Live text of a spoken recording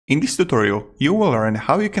In this tutorial, you will learn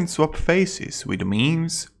how you can swap faces with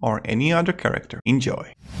memes or any other character.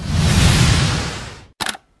 Enjoy!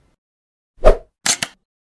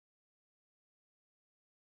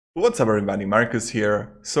 What's up everybody, Marcus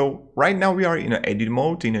here. So right now we are in an edit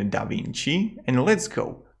mode in a Davinci and let's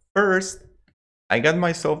go. First, I got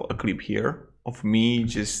myself a clip here of me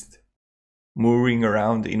just moving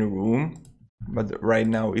around in a room, but right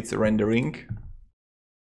now it's rendering.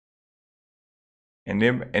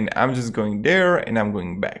 And I'm just going there and I'm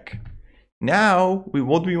going back. Now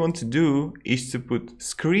what we want to do is to put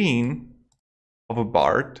screen of a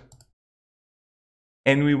Bart,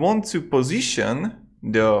 and we want to position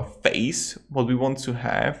the face, what we want to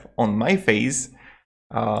have on my face,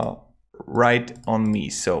 right on me.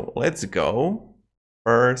 So let's go.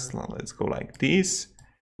 First, let's go like this.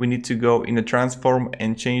 We need to go in a transform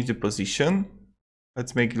and change the position.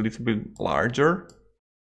 Let's make it a little bit larger.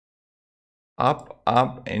 Up,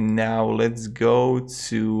 and now let's go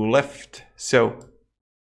to left. So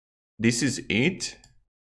this is it.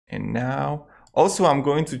 And now also I'm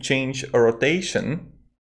going to change a rotation.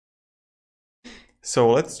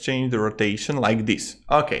 So let's change the rotation like this.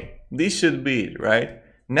 Okay, this should be it, right?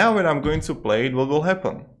 Now when I'm going to play it, what will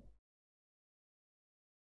happen?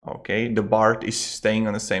 Okay, the Bart is staying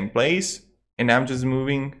on the same place and I'm just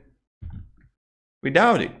moving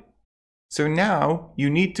without it. So now you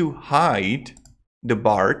need to hide the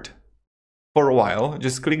Bart for a while.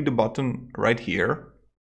 Just click the button right here.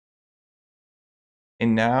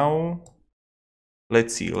 And now,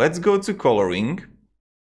 let's see, let's go to coloring.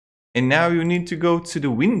 And now you need to go to the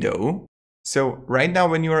window. So right now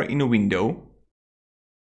when you are in a window,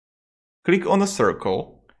 click on a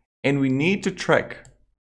circle and we need to track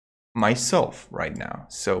myself right now.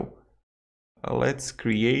 So let's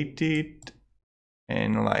create it.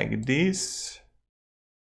 And like this,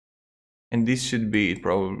 and this should be it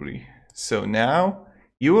probably. So now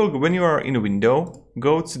you will, when you are in a window,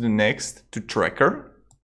 go to the next to tracker,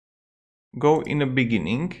 go in the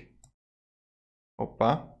beginning,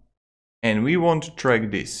 Opa, and we want to track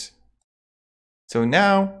this. So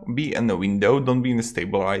now be in the window, don't be in the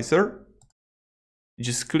stabilizer.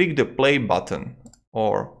 Just click the play button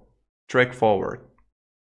or track forward.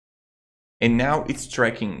 And now it's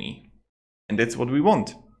tracking me. And that's what we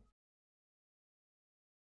want.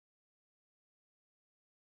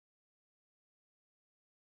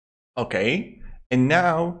 Okay, and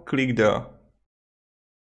now click the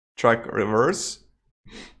track reverse.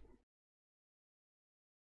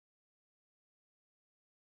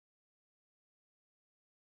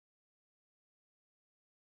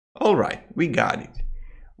 All right, we got it.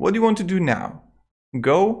 What do you want to do now?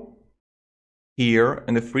 Go here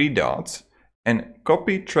in the three dots and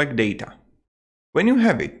copy track data. When you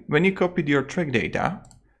have it, when you copied your track data,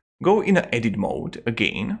 go in an edit mode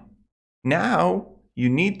again. Now you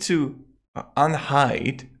need to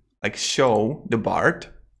unhide, like show the Bart.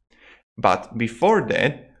 But before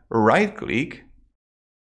that, right click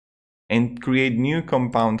and create new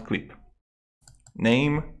compound clip.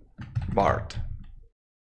 Name Bart.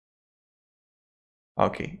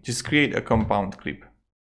 Okay, just create a compound clip.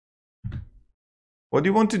 What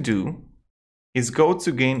you want to do is go to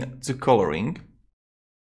again to coloring.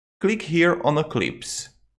 Click here on Eclipse.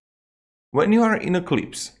 When you are in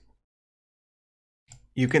Eclipse,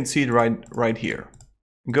 you can see it right here.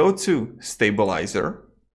 Go to Stabilizer,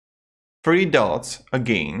 three dots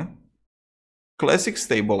again, Classic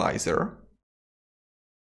Stabilizer.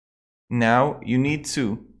 Now you need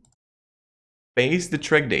to paste the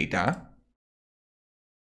track data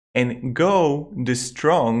and go the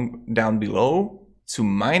strong down below to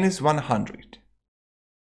 -100.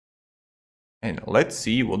 And let's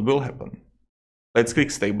see what will happen. Let's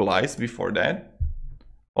click stabilize before that.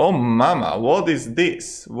 Oh mama, what is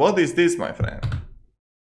this? What is this, my friend?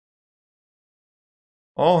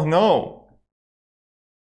 Oh no.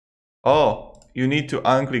 Oh, you need to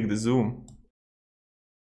unclick the zoom.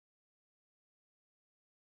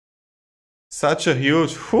 Such a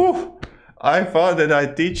huge, whew, I thought that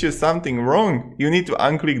I teach you something wrong. You need to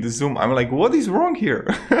unclick the zoom. I'm like, what is wrong here?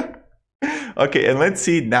 Okay, and let's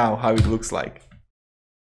see now how it looks like.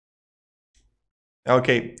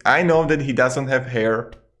 Okay, I know that he doesn't have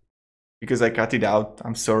hair because I cut it out.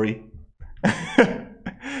 I'm sorry.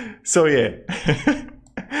 So yeah,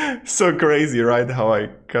 so crazy, right? How I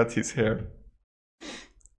cut his hair.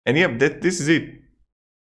 And yeah, this is it.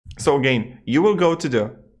 So again, you will go to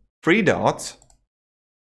the three dots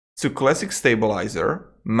to Classic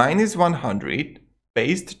Stabilizer, -100,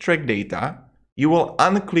 paste track data. You will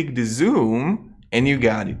unclick the zoom and you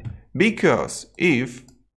got it. Because if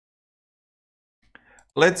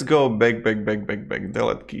Let's go back,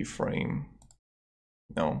 delete keyframe.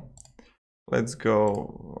 No. Let's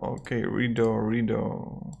go, okay,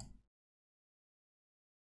 redo.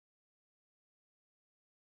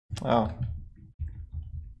 Oh.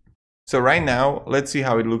 So right now, let's see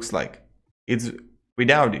how it looks like. It's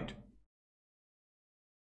without it.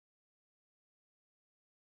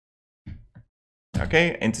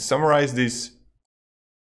 Okay, and to summarize this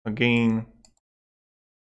again,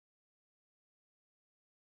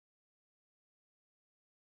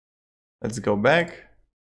 let's go back,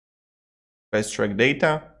 fast track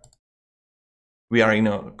data. We are in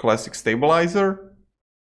a classic stabilizer.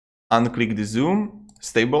 Unclick the zoom,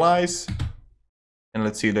 stabilize, and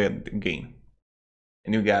let's see that again.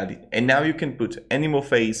 And you got it. And now you can put animal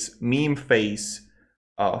face, meme face,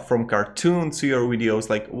 from cartoon to your videos,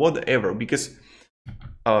 like whatever. Because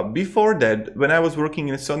before that, when I was working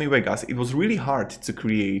in Sony Vegas, it was really hard to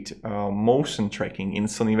create motion tracking in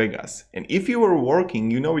Sony Vegas. And if you were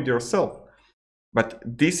working, you know it yourself. But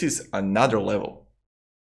this is another level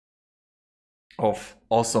of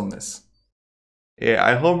awesomeness. Yeah,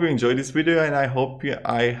 I hope you enjoyed this video, and I hope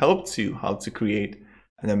I helped you how to create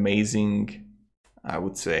an amazing, I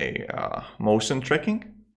would say, motion tracking.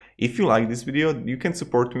 If you like this video, you can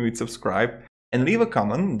support me with subscribe and leave a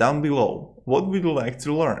comment down below. What would you like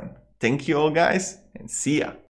to learn? Thank you all guys, and see ya!